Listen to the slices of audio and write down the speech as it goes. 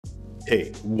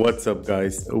Hey, what's up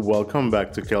guys? Welcome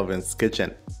back to Kelvin's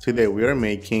Kitchen. Today we are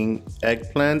making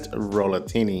eggplant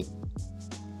rollatini.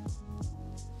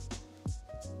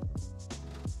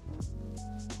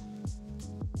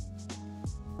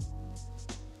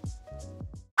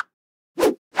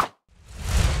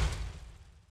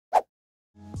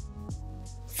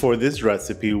 For this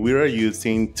recipe we are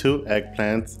using 2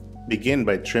 eggplants. Begin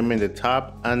by trimming the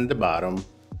top and the bottom.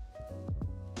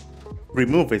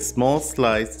 Remove a small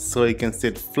slice so it can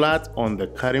sit flat on the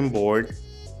cutting board.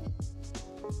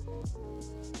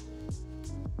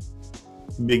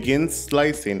 Begin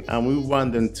slicing and we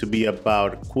want them to be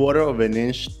about 1/4 of an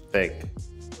inch thick.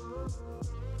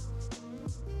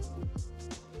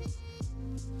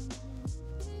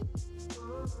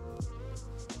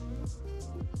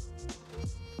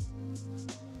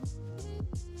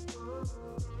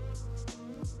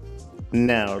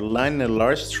 Now line a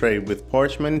large tray with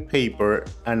parchment paper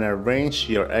and arrange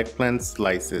your eggplant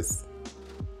slices.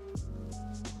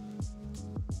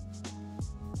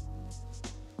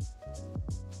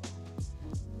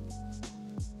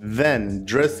 Then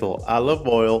drizzle olive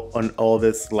oil on all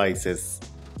the slices.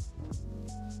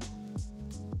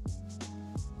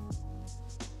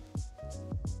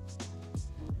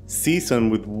 Season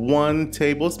with 1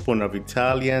 tablespoon of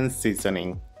Italian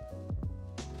seasoning.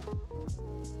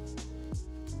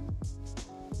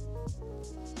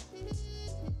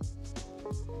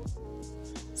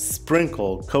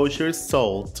 Sprinkle kosher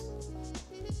salt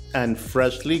and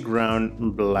freshly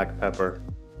ground black pepper.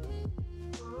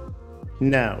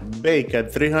 Now bake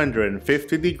at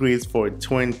 350 degrees for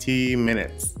 20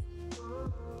 minutes.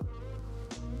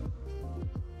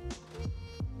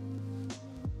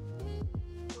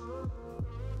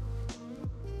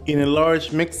 In a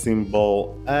large mixing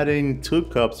bowl, add in 2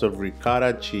 cups of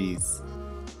ricotta cheese.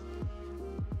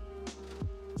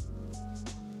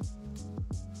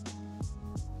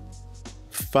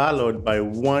 Followed by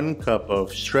 1 cup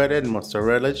of shredded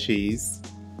mozzarella cheese,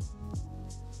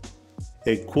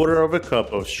 1/4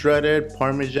 cup of shredded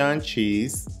Parmesan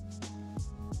cheese,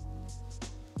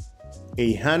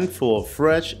 a handful of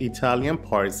fresh Italian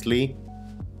parsley,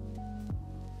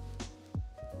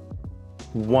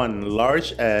 1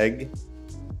 large egg,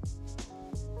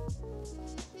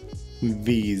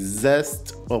 the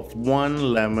zest of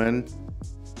 1 lemon,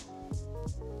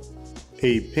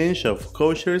 a pinch of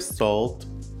kosher salt,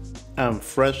 and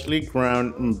freshly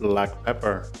ground black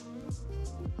pepper.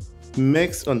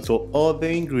 Mix until all the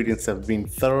ingredients have been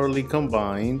thoroughly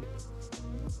combined.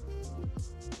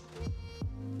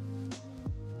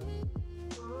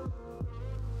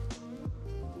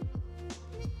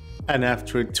 And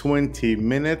after 20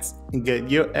 minutes,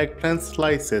 get your eggplant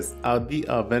slices out the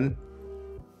oven.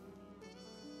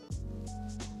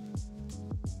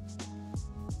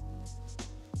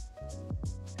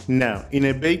 Now, in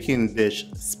a baking dish,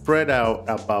 spread out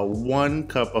about 1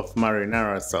 cup of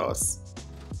marinara sauce.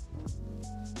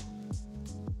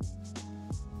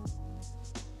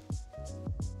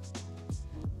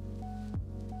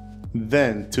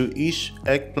 Then, to each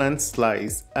eggplant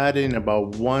slice, add in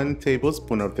about 1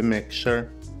 tablespoon of the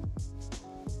mixture.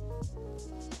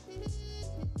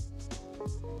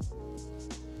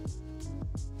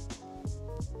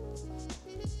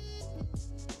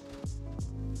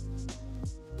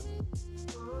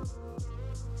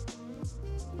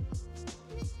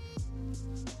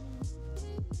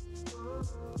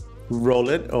 Roll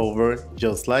it over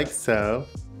just like so.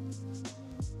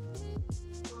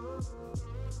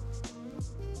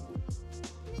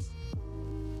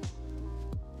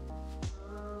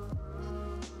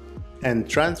 And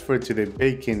transfer to the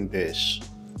baking dish.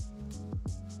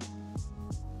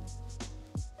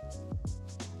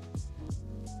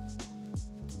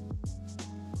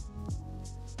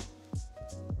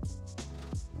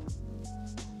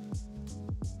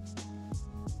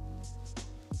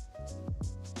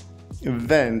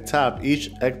 Then top each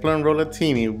eggplant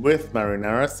rollatini with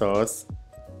marinara sauce.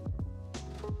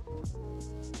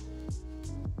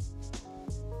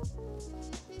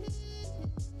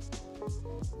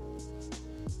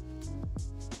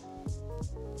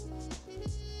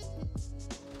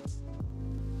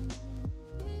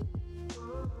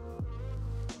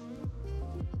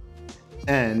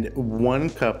 And 1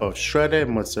 cup of shredded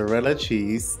mozzarella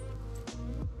cheese.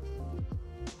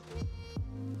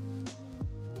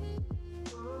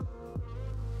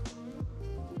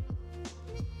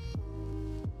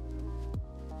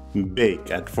 Bake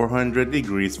at 400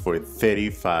 degrees for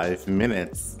 35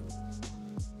 minutes.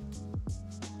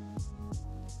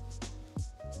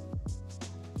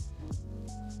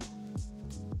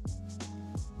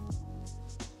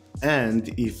 And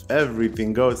if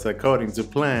everything goes according to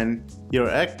plan, Your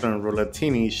eggplant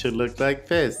rollatini should look like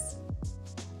this.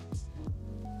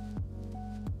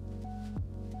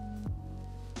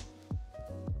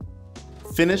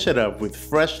 Finish it up with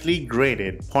freshly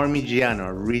grated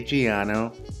Parmigiano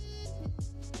Reggiano,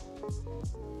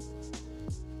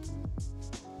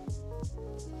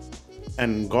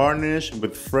 and garnish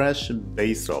with fresh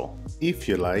basil, if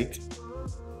you like.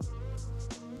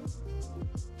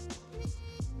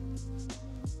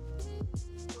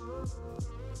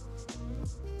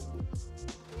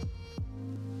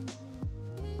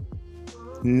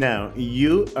 Now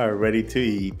you are ready to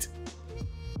eat.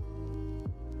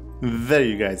 There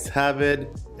you guys have it,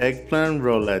 eggplant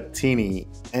rollatini.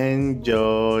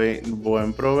 Enjoy.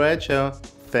 Buen provecho.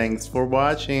 Thanks for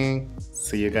watching.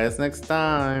 See you guys next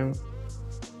time.